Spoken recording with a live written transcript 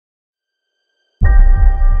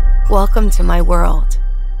Welcome to my world.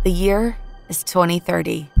 The year is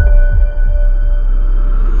 2030.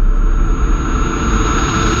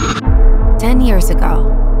 10 years ago,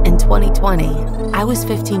 in 2020, I was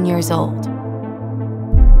 15 years old.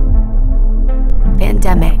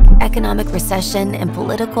 Pandemic, economic recession, and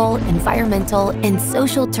political, environmental, and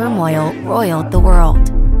social turmoil roiled the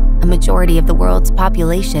world. A majority of the world's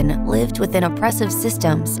population lived within oppressive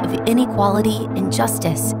systems of inequality,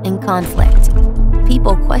 injustice, and conflict.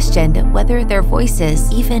 People questioned whether their voices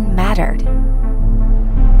even mattered.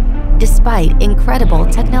 Despite incredible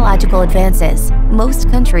technological advances, most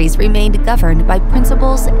countries remained governed by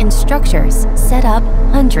principles and structures set up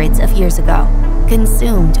hundreds of years ago.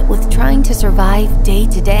 Consumed with trying to survive day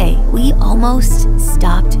to day, we almost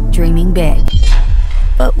stopped dreaming big.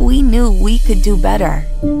 But we knew we could do better.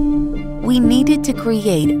 We needed to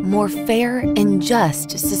create more fair and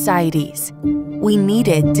just societies. We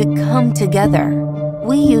needed to come together.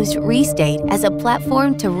 We used reState as a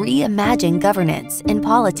platform to reimagine governance and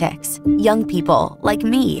politics. Young people, like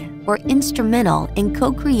me, were instrumental in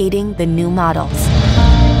co-creating the new models.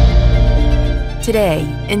 Today,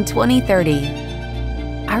 in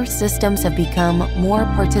 2030, our systems have become more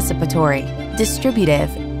participatory, distributive,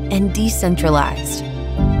 and decentralized.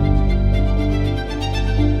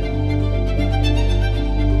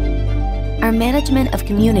 Our management of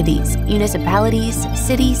communities, municipalities,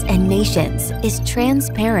 cities, and nations is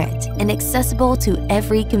transparent and accessible to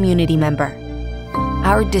every community member.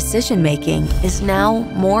 Our decision-making is now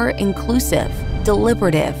more inclusive,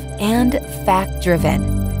 deliberative, and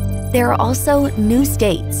fact-driven. There are also new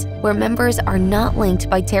states where members are not linked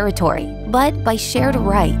by territory, but by shared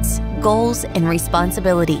rights, goals, and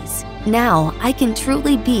responsibilities. Now, I can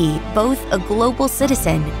truly be both a global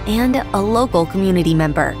citizen and a local community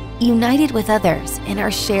member, united with others in our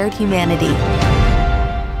shared humanity.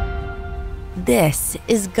 This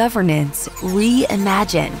is governance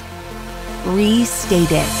reimagined,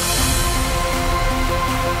 restated.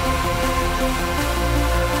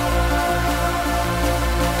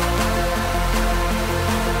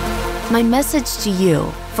 My message to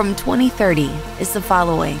you from 2030 is the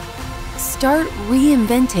following. Start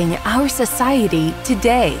reinventing our society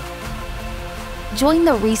today. Join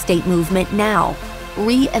the reState movement now.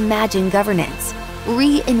 Reimagine governance.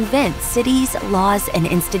 Reinvent cities, laws, and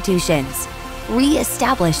institutions.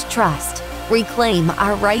 Reestablish trust. Reclaim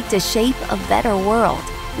our right to shape a better world.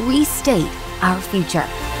 Restate our future.